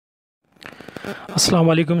अस्सलाम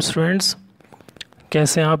वालेकुम स्टूडेंट्स,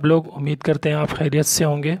 कैसे हैं आप लोग। उम्मीद करते हैं आप खैरियत से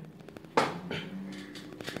होंगे।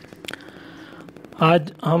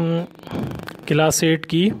 आज हम क्लास 8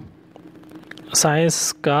 की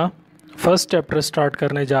साइंस का फर्स्ट चैप्टर स्टार्ट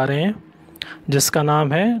करने जा रहे हैं, जिसका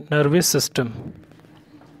नाम है नर्वस सिस्टम।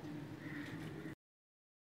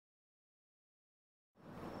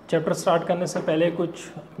 चैप्टर स्टार्ट करने से पहले कुछ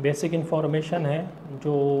बेसिक इन्फॉर्मेशन है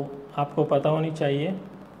जो आपको पता होनी चाहिए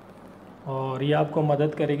और ये आपको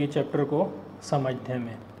मदद करेगी चैप्टर को समझने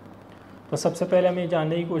में। तो सबसे पहले हम ये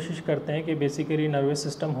जानने की कोशिश करते हैं कि बेसिकली नर्वस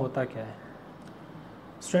सिस्टम होता क्या है।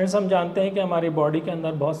 स्टूडेंट्स, हम जानते हैं कि हमारी बॉडी के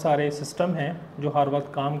अंदर बहुत सारे सिस्टम हैं जो हर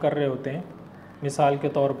वक्त काम कर रहे होते हैं। मिसाल के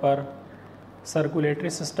तौर पर सर्कुलेटरी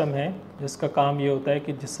सिस्टम है, जिसका काम ये होता है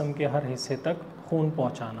कि जिस्म के हर हिस्से तक खून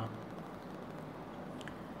पहुंचाना।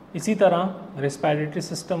 इसी तरह रेस्पिरेटरी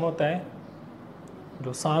सिस्टम होता है,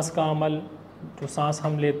 जो सांस का अमल, जो सांस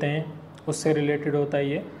हम लेते हैं उससे रिलेटेड होता है,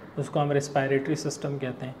 ये उसको हम रेस्पिरेटरी सिस्टम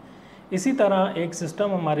कहते हैं। इसी तरह एक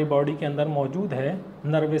सिस्टम हमारी बॉडी के अंदर मौजूद है,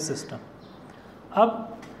 नर्वस सिस्टम।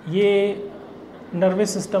 अब ये नर्वस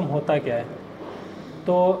सिस्टम होता क्या है,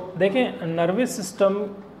 तो देखें, नर्वस सिस्टम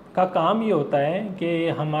का काम ये होता है कि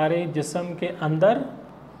हमारे जिस्म के अंदर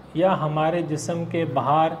या हमारे जिस्म के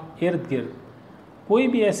बाहर इर्द गिर्द कोई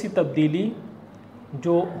भी ऐसी तब्दीली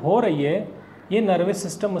जो हो रही है, ये नर्वस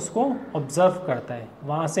सिस्टम उसको ऑब्ज़र्व करता है,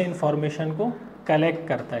 वहाँ से इंफॉर्मेशन को कलेक्ट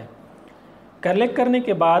करता है। कलेक्ट करने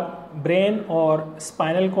के बाद ब्रेन और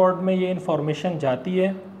स्पाइनल कॉर्ड में ये इंफॉर्मेशन जाती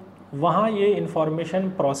है, वहाँ ये इंफॉर्मेशन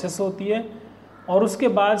प्रोसेस होती है और उसके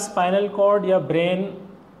बाद स्पाइनल कॉर्ड या ब्रेन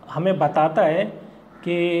हमें बताता है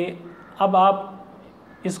कि अब आप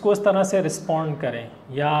इसको इस तरह से रिस्पॉन्ड करें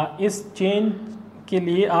या इस चेंज के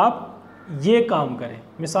लिए आप ये काम करें।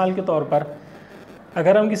 मिसाल के तौर पर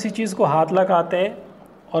अगर हम किसी चीज़ को हाथ लगाते हैं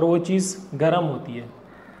और वो चीज़ गर्म होती है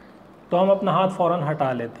तो हम अपना हाथ फ़ौरन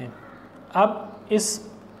हटा लेते हैं। अब इस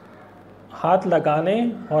हाथ लगाने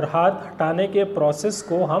और हाथ हटाने के प्रोसेस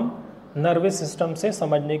को हम नर्वस सिस्टम से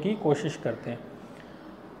समझने की कोशिश करते हैं।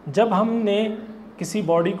 जब हमने किसी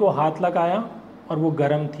बॉडी को हाथ लगाया और वो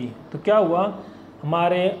गर्म थी तो क्या हुआ,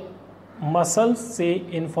 हमारे मसल्स से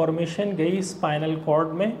इंफॉर्मेशन गई स्पाइनल कॉर्ड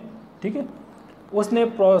में, ठीक है। उसने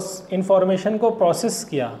इंफॉर्मेशन को प्रोसेस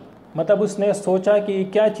किया, मतलब उसने सोचा कि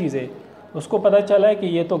क्या चीज़ है, उसको पता चला कि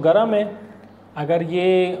ये तो गर्म है, अगर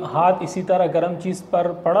ये हाथ इसी तरह गर्म चीज़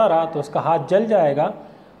पर पड़ा रहा तो उसका हाथ जल जाएगा।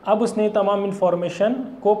 अब उसने तमाम इंफॉर्मेशन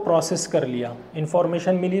को प्रोसेस कर लिया,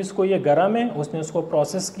 इंफॉर्मेशन मिली उसको ये गर्म है, उसने उसको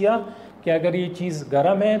प्रोसेस किया कि अगर ये चीज़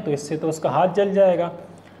गर्म है तो इससे तो उसका हाथ जल जाएगा।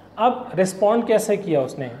 अब रिस्पॉन्ड कैसे किया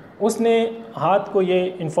उसने हाथ को ये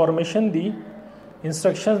इंफॉर्मेशन दी,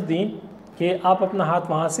 इंस्ट्रक्शंस दी कि आप अपना हाथ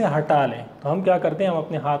वहाँ से हटा लें। तो हम क्या करते हैं, हम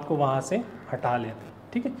अपने हाथ को वहाँ से हटा लेते हैं,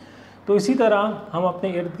 ठीक है। तो इसी तरह हम अपने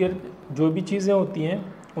इर्द गिर्द जो भी चीज़ें होती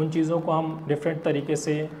हैं उन चीज़ों को हम डिफरेंट तरीके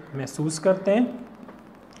से महसूस करते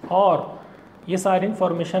हैं और ये सारी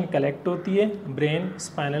इन्फॉर्मेशन कलेक्ट होती है, ब्रेन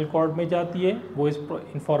स्पाइनल कॉर्ड में जाती है, वो इस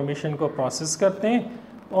इंफॉर्मेशन को प्रोसेस करते हैं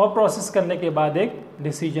और प्रोसेस करने के बाद एक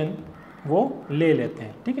डिसीजन वो ले लेते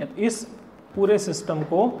हैं, ठीक है। इस पूरे सिस्टम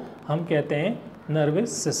को हम कहते हैं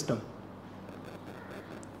नर्वस सिस्टम।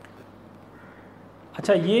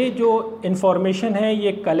 अच्छा, ये जो इन्फॉर्मेशन है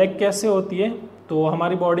ये कलेक्ट कैसे होती है, तो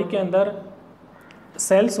हमारी बॉडी के अंदर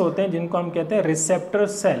सेल्स होते हैं जिनको हम कहते हैं रिसेप्टर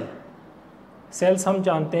सेल्स। हम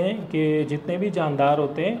जानते हैं कि जितने भी जानदार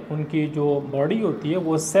होते हैं उनकी जो बॉडी होती है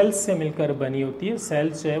वो सेल्स से मिलकर बनी होती है।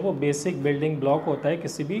 सेल्स जो है वो बेसिक बिल्डिंग ब्लॉक होता है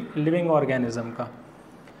किसी भी लिविंग ऑर्गेनिज्म का।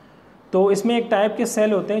 तो इसमें एक टाइप के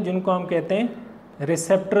सेल होते हैं जिनको हम कहते हैं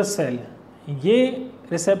रिसेप्टर सेल। ये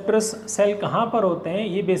रिसेप्टर्स सेल कहाँ पर होते हैं,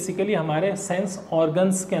 ये बेसिकली हमारे सेंस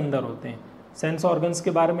ऑर्गन्स के अंदर होते हैं। सेंस ऑर्गन्स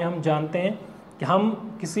के बारे में हम जानते हैं कि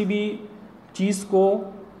हम किसी भी चीज़ को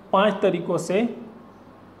 5 तरीक़ों से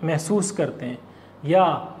महसूस करते हैं या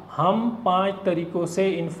हम 5 तरीक़ों से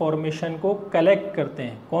इंफॉर्मेशन को कलेक्ट करते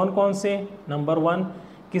हैं। कौन कौन से? नंबर 1,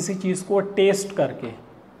 किसी चीज़ को टेस्ट करके,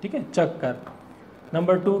 ठीक है, चख कर।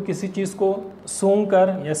 नंबर 2, किसी चीज़ को सूंघ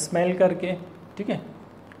कर या स्मेल करके, ठीक है।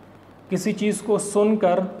 किसी चीज़ को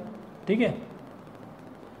सुनकर, ठीक है।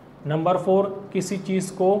 नंबर 4, किसी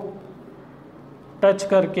चीज़ को टच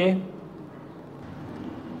करके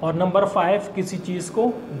और नंबर 5, किसी चीज़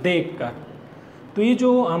को देखकर। तो ये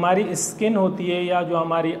जो हमारी स्किन होती है या जो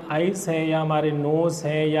हमारी आइज़ है या हमारे नोज़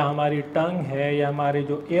है या हमारी टंग है या हमारे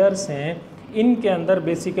जो एयर्स हैं, इनके अंदर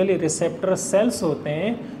बेसिकली रिसेप्टर सेल्स होते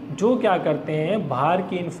हैं जो क्या करते हैं, बाहर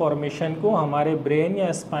की इंफॉर्मेशन को हमारे ब्रेन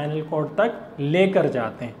या स्पाइनल कॉर्ड तक लेकर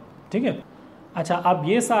जाते हैं, ठीक है। अच्छा, अब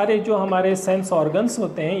ये सारे जो हमारे सेंस ऑर्गन्स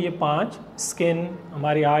होते हैं, ये 5, स्किन,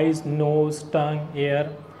 हमारी आइज़, नोज़, टंग,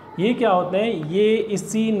 एयर, ये क्या होते हैं, ये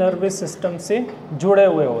इसी नर्वस सिस्टम से जुड़े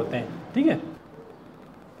हुए होते हैं, ठीक है।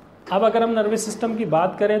 अब अगर हम नर्वस सिस्टम की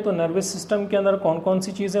बात करें तो नर्वस सिस्टम के अंदर कौन कौन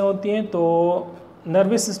सी चीज़ें होती हैं, तो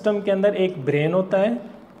नर्वस सिस्टम के अंदर एक ब्रेन होता है,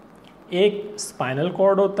 एक स्पाइनल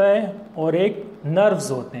कॉर्ड होता है और एक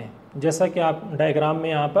नर्व्स होते हैं, जैसा कि आप डायग्राम में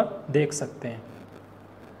यहाँ पर देख सकते हैं।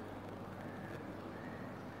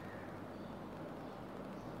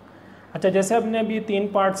 अच्छा, जैसे हमने अभी 3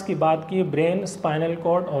 पार्ट्स की बात की, ब्रेन, स्पाइनल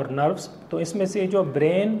कॉर्ड और नर्व्स, तो इसमें से जो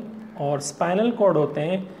ब्रेन और स्पाइनल कॉर्ड होते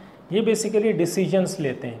हैं ये बेसिकली डिसीजंस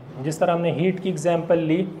लेते हैं। जिस तरह हमने हीट की एग्जांपल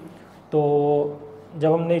ली, तो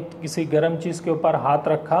जब हमने किसी गर्म चीज़ के ऊपर हाथ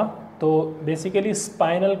रखा तो बेसिकली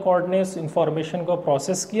स्पाइनल कॉर्ड ने इस इंफॉर्मेशन को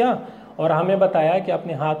प्रोसेस किया और हमें बताया कि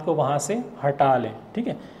अपने हाथ को वहाँ से हटा लें, ठीक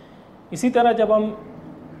है। इसी तरह जब हम,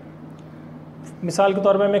 मिसाल के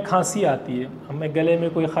तौर पे हमें खांसी आती है, हमें गले में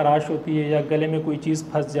कोई ख़राश होती है या गले में कोई चीज़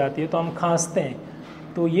फंस जाती है तो हम खांसते हैं,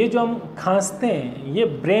 तो ये जो हम खांसते हैं ये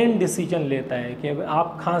ब्रेन डिसीजन लेता है कि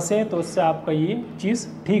आप खांसें तो उससे आपका ये चीज़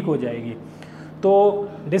ठीक हो जाएगी। तो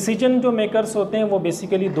डिसीजन जो मेकर्स होते हैं वो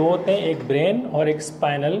बेसिकली 2 होते हैं, एक ब्रेन और एक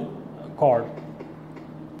स्पाइनल कॉर्ड।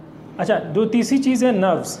 अच्छा, जो तीसरी चीज़ है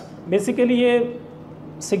नर्व्स, बेसिकली ये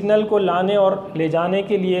सिग्नल को लाने और ले जाने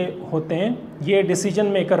के लिए होते हैं, ये डिसीजन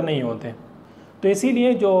मेकर नहीं होते। तो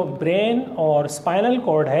इसीलिए जो ब्रेन और स्पाइनल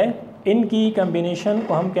कॉर्ड है इनकी कम्बिनेशन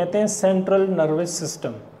को हम कहते हैं सेंट्रल नर्वस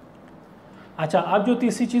सिस्टम। अच्छा, अब जो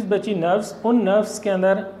तीसरी चीज़ बची नर्व्स, उन नर्व्स के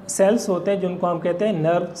अंदर सेल्स होते हैं जिनको हम कहते हैं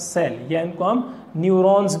नर्व सेल, या इनको हम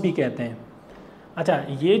न्यूरॉन्स भी कहते हैं। अच्छा,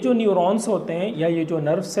 ये जो न्यूरॉन्स होते हैं या ये जो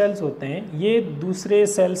नर्व सेल्स होते हैं ये दूसरे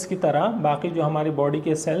सेल्स की तरह, बाकी जो हमारी बॉडी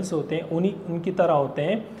के सेल्स होते हैं उनकी तरह होते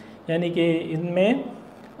हैं, यानी कि इनमें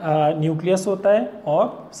न्यूक्लियस होता है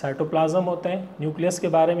और साइटोप्लाज्म होता है। न्यूक्लियस के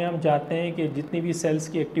बारे में हम जानते हैं कि जितनी भी सेल्स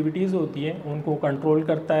की एक्टिविटीज़ होती है उनको कंट्रोल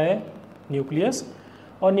करता है न्यूक्लियस,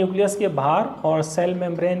 और न्यूक्लियस के बाहर और सेल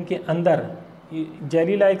मेम्ब्रेन के अंदर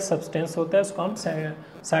जेली लाइक सब्सटेंस होता है, उसको हम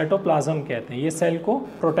साइटोप्लाज्म कहते हैं, ये सेल को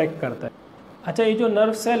प्रोटेक्ट करता है। अच्छा, ये जो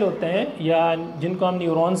नर्व सेल होते हैं या जिनको हम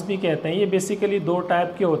न्यूरॉन्स भी कहते हैं, ये बेसिकली 2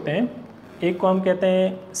 टाइप के होते हैं। एक को हम कहते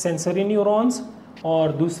हैं सेंसरी न्यूरॉन्स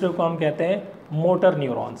और दूसरे को हम कहते हैं मोटर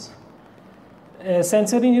न्यूरॉन्स।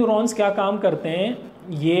 सेंसरी न्यूरॉन्स क्या काम करते हैं,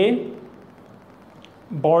 ये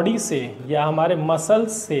बॉडी से या हमारे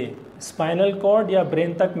मसल्स से स्पाइनल कॉर्ड या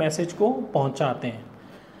ब्रेन तक मैसेज को पहुंचाते हैं।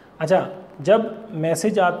 अच्छा, जब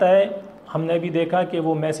मैसेज आता है हमने भी देखा कि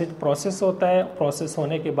वो मैसेज प्रोसेस होता है, प्रोसेस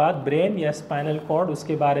होने के बाद ब्रेन या स्पाइनल कॉर्ड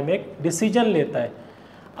उसके बारे में एक डिसीजन लेता है।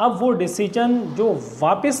 अब वो डिसीजन जो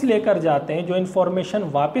वापस लेकर जाते हैं, जो इन्फॉर्मेशन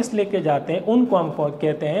वापस लेके जाते हैं, उनको हम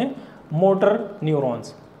कहते हैं मोटर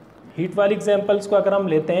न्यूरॉन्स। हीट वाली एग्जांपल्स को अगर हम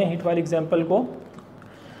लेते हैं, हीट वाली एग्जांपल को,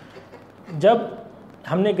 जब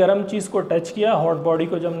हमने गर्म चीज़ को टच किया, हॉट बॉडी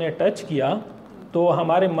को जब हमने टच किया तो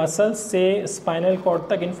हमारे मसल्स से स्पाइनल कॉर्ड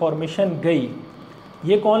तक इन्फॉर्मेशन गई।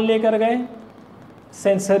 ये कौन लेकर गए,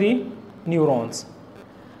 सेंसरी न्यूरॉन्स।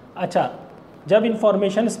 अच्छा, जब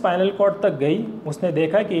इन्फॉर्मेशन स्पाइनल कॉर्ड तक गई, उसने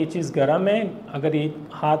देखा कि ये चीज़ गर्म है, अगर ये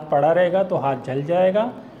हाथ पड़ा रहेगा तो हाथ जल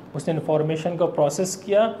जाएगा, उसने इन्फॉर्मेशन को प्रोसेस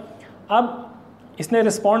किया। अब इसने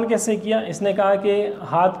रिस्पॉन्ड कैसे किया, इसने कहा कि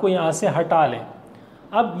हाथ को यहाँ से हटा लें।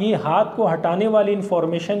 अब ये हाथ को हटाने वाली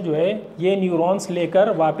इन्फॉर्मेशन जो है ये न्यूरॉन्स लेकर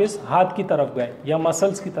वापस हाथ की तरफ गए या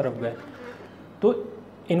मसल्स की तरफ गए। तो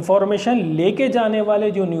इन्फॉर्मेशन लेके जाने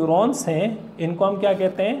वाले जो न्यूरॉन्स हैं इनको हम क्या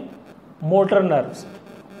कहते हैं, मोटर नर्व्स,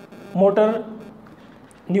 मोटर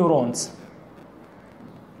न्यूरॉन्स।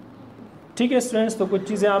 ठीक है स्टूडेंट्स, तो कुछ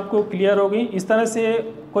चीज़ें आपको क्लियर हो गई। इस तरह से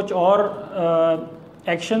कुछ और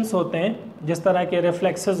एक्शंस होते हैं, जिस तरह के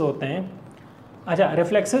रिफ्लेक्सेस होते हैं। अच्छा,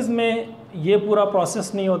 रिफ्लेक्सेस में ये पूरा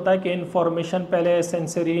प्रोसेस नहीं होता कि इन्फॉर्मेशन पहले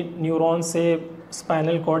सेंसरी न्यूरॉन से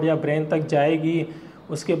स्पाइनल कॉर्ड या ब्रेन तक जाएगी,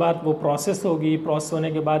 उसके बाद वो प्रोसेस होगी, प्रोसेस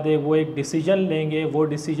होने के बाद वो एक डिसीजन लेंगे, वो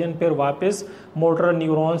डिसीजन फिर वापस मोटर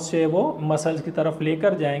न्यूरॉन्स से वो मसल्स की तरफ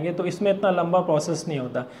लेकर जाएंगे। तो इसमें इतना लंबा प्रोसेस नहीं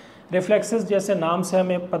होता। रिफ्लेक्सेस जैसे नाम से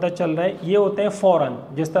हमें पता चल रहा है ये होते हैं फ़ौरन।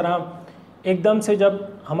 जिस तरह एकदम से जब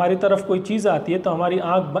हमारी तरफ कोई चीज़ आती है तो हमारी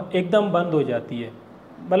आँख एकदम बंद हो जाती है,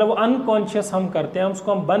 मतलब वो अनकॉन्शियस हम करते हैं, हम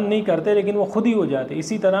उसको हम बंद नहीं करते लेकिन वो खुद ही हो जाते हैं।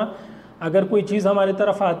 इसी तरह अगर कोई चीज़ हमारी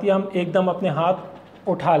तरफ आती है हम एकदम अपने हाथ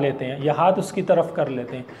उठा लेते हैं या हाथ उसकी तरफ कर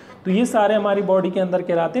लेते हैं। तो ये सारे हमारी बॉडी के अंदर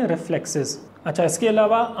कहलाते हैं रिफ्लेक्सेस। अच्छा, इसके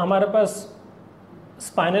अलावा हमारे पास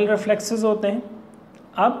स्पाइनल रिफ्लेक्सेस होते हैं।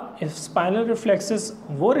 अब स्पाइनल रिफ्लेक्सेस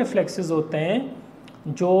वो रिफ्लेक्सेस होते हैं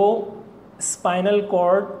जो स्पाइनल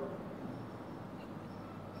कॉर्ड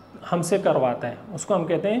हमसे करवाता है, उसको हम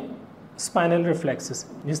कहते हैं स्पाइनल रिफ्लेक्सेस।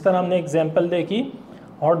 जिस तरह हमने एग्जांपल देखी,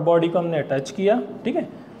 हॉट बॉडी को हमने टच किया, ठीक है,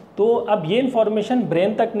 तो अब ये इन्फॉर्मेशन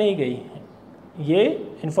ब्रेन तक नहीं गई, ये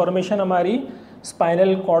इन्फॉर्मेशन हमारी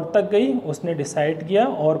स्पाइनल कॉर्ड तक गई, उसने डिसाइड किया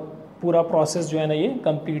और पूरा प्रोसेस जो है ना ये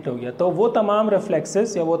कंप्लीट हो गया। तो वो तमाम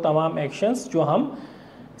रिफ्लेक्सेस या वो तमाम एक्शंस जो हम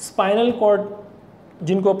स्पाइनल कॉर्ड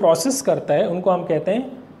जिनको प्रोसेस करता है उनको हम कहते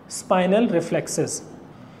हैं स्पाइनल रिफ्लेक्सेस।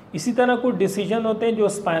 इसी तरह कुछ डिसीजन होते हैं जो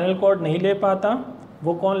स्पाइनल कॉर्ड नहीं ले पाता,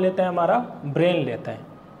 वो कौन लेता है? हमारा ब्रेन लेता है।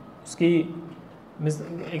 उसकी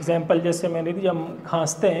एग्जांपल जैसे मैंने दी, जब हम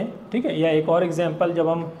खांसते हैं, ठीक है, या एक और एग्जांपल, जब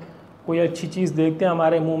हम कोई अच्छी चीज़ देखते हैं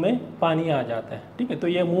हमारे मुंह में पानी आ जाता है, ठीक है, तो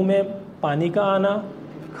ये मुंह में पानी का आना,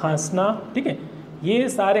 खांसना, ठीक है, ये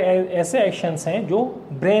सारे ऐसे एक्शंस हैं जो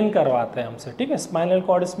ब्रेन करवाता है हमसे, ठीक है, स्पाइनल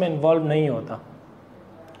कॉर्ड इसमें इन्वॉल्व नहीं होता।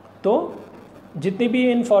 तो जितनी भी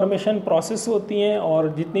इंफॉर्मेशन प्रोसेस होती हैं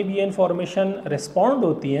और जितनी भी इंफॉर्मेशन रिस्पॉन्ड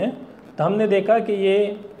होती हैं, तो हमने देखा कि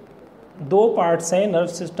ये दो पार्ट्स हैं नर्व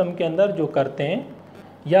सिस्टम के अंदर जो करते हैं,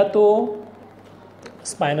 या तो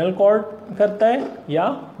स्पाइनल कॉर्ड करता है या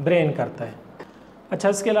ब्रेन करता है। अच्छा,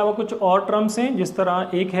 इसके अलावा कुछ और टर्म्स हैं, जिस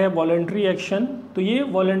तरह एक है वॉलंटरी एक्शन। तो ये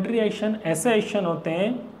वॉलंटरी एक्शन ऐसे एक्शन होते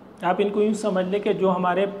हैं, आप इनको यूँ समझ लें कि जो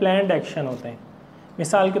हमारे प्लान्ड एक्शन होते हैं।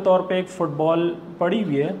 मिसाल के तौर पे एक फ़ुटबॉल पड़ी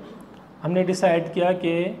हुई है, हमने डिसाइड किया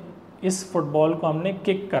कि इस फुटबॉल को हमने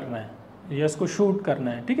किक करना है या इसको शूट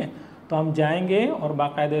करना है, ठीक है, तो हम जाएंगे और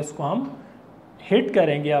बाकायदा इसको हम हिट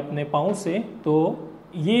करेंगे अपने पाँव से। तो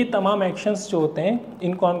ये तमाम एक्शंस जो होते हैं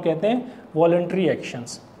इनको हम कहते हैं वॉलंटरी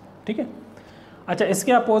एक्शंस, ठीक है। अच्छा,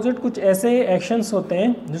 इसके अपोजिट कुछ ऐसे एक्शंस होते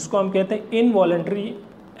हैं जिसको हम कहते हैं इनवॉलंटरी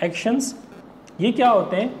एक्शंस। ये क्या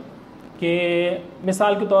होते हैं कि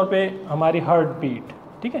मिसाल के तौर पे हमारी हार्ट बीट,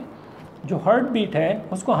 ठीक है, जो हार्ट बीट है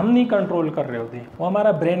उसको हम नहीं कंट्रोल कर रहे होते, वो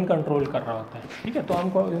हमारा ब्रेन कंट्रोल कर रहा होता है, ठीक है। तो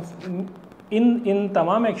हमको इन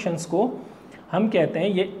तमाम एक्शंस को हम कहते हैं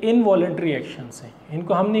ये इनवॉलंटरी एक्शंस हैं,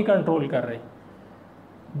 इनको हम नहीं कंट्रोल कर रहे।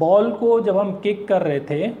 बॉल को जब हम किक कर रहे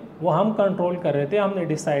थे वो हम कंट्रोल कर रहे थे, हमने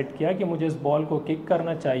डिसाइड किया कि मुझे इस बॉल को किक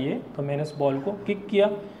करना चाहिए, तो मैंने इस बॉल को किक किया।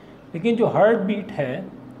 लेकिन जो हार्ट बीट है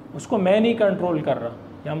उसको मैं नहीं कंट्रोल कर रहा,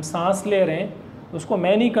 या हम सांस ले रहे हैं उसको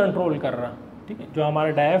मैं नहीं कंट्रोल कर रहा, ठीक है। जो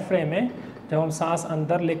हमारा डायफ्रेम है, जब हम सांस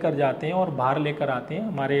अंदर लेकर जाते हैं और बाहर लेकर आते हैं,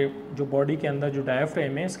 हमारे जो बॉडी के अंदर जो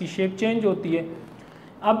डायफ्रेम है इसकी शेप चेंज होती है।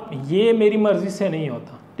 अब ये मेरी मर्ज़ी से नहीं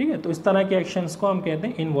होता, ठीक है। तो इस तरह के एक्शंस को हम कहते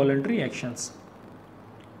हैं इनवॉलंटरी एक्शंस,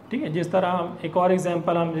 ठीक है। जिस तरह हम एक और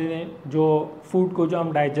एग्जांपल हम जो फूड को जो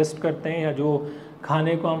हम डाइजेस्ट करते हैं या जो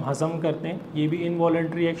खाने को हम हज़म करते हैं, ये भी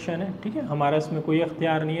इनवॉलंटरी एक्शन है, ठीक है। हमारा इसमें कोई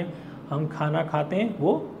अख्तियार नहीं है, हम खाना खाते हैं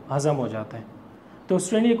वो हज़म हो जाता है। तो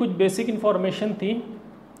स्टूडेंट, ये कुछ बेसिक इन्फॉर्मेशन थी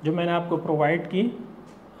जो मैंने आपको प्रोवाइड की,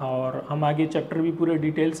 और हम आगे चैप्टर भी पूरे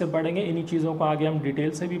डिटेल से पढ़ेंगे, इन्हीं चीज़ों को आगे हम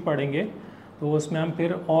डिटेल से भी पढ़ेंगे। तो उसमें हम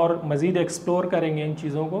फिर और मज़ीद एक्सप्लोर करेंगे इन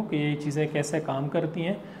चीज़ों को कि ये चीज़ें कैसे काम करती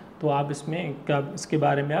हैं। तो आप इसके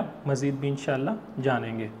बारे में आप मज़ीद भी इंशाल्लाह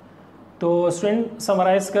जानेंगे। तो स्टूडेंट,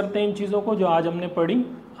 समराइज़ करते हैं इन चीज़ों को जो आज हमने पढ़ी।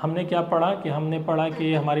 हमने क्या पढ़ा कि हमने पढ़ा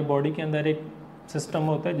कि हमारी बॉडी के अंदर एक सिस्टम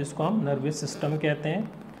होता है जिसको हम नर्वस सिस्टम कहते हैं।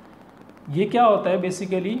 ये क्या होता है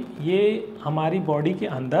बेसिकली, ये हमारी बॉडी के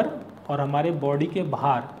अंदर और हमारे बॉडी के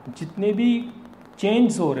बाहर जितने भी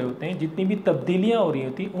चेंज हो रहे होते हैं, जितनी भी तब्दीलियाँ हो रही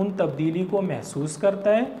होती हैं, उन तब्दीली को महसूस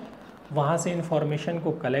करता है, वहाँ से इंफॉर्मेशन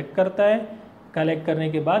को कलेक्ट करता है। कलेक्ट करने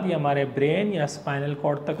के बाद ये हमारे ब्रेन या स्पाइनल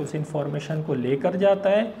कॉर्ड तक उस इंफॉर्मेशन को लेकर जाता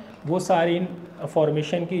है। वो सारी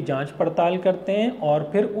इंफॉर्मेशन की जांच पड़ताल करते हैं और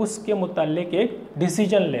फिर उसके मुताल्लिक एक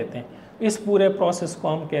डिसीजन लेते हैं। इस पूरे प्रोसेस को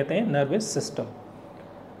हम कहते हैं नर्वस सिस्टम।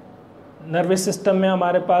 नर्वस सिस्टम में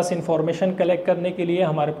हमारे पास इंफॉर्मेशन कलेक्ट करने के लिए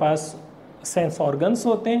हमारे पास सेंस ऑर्गन्स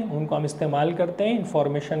होते हैं, उनको हम इस्तेमाल करते हैं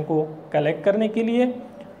इंफॉर्मेशन को कलेक्ट करने के लिए।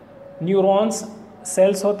 न्यूरॉन्स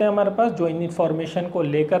सेल्स होते हैं हमारे पास जो इन इंफॉर्मेशन को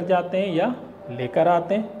लेकर जाते हैं या लेकर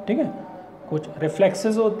आते हैं, ठीक है। कुछ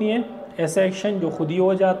रिफ्लेक्सेस होती हैं, ऐसे एक्शन जो खुद ही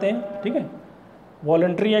हो जाते हैं, ठीक है।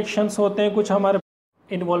 वॉलंटरी एक्शंस होते हैं कुछ हमारे।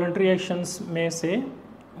 इनवॉलंटरी एक्शंस में से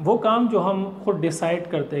वो काम जो हम खुद डिसाइड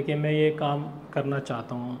करते हैं कि मैं ये काम करना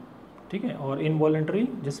चाहता हूँ, ठीक है। और इनवॉलंटरी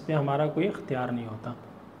जिस पे हमारा कोई इख्तियार नहीं होता,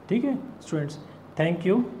 ठीक है। Students, thank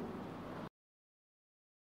you.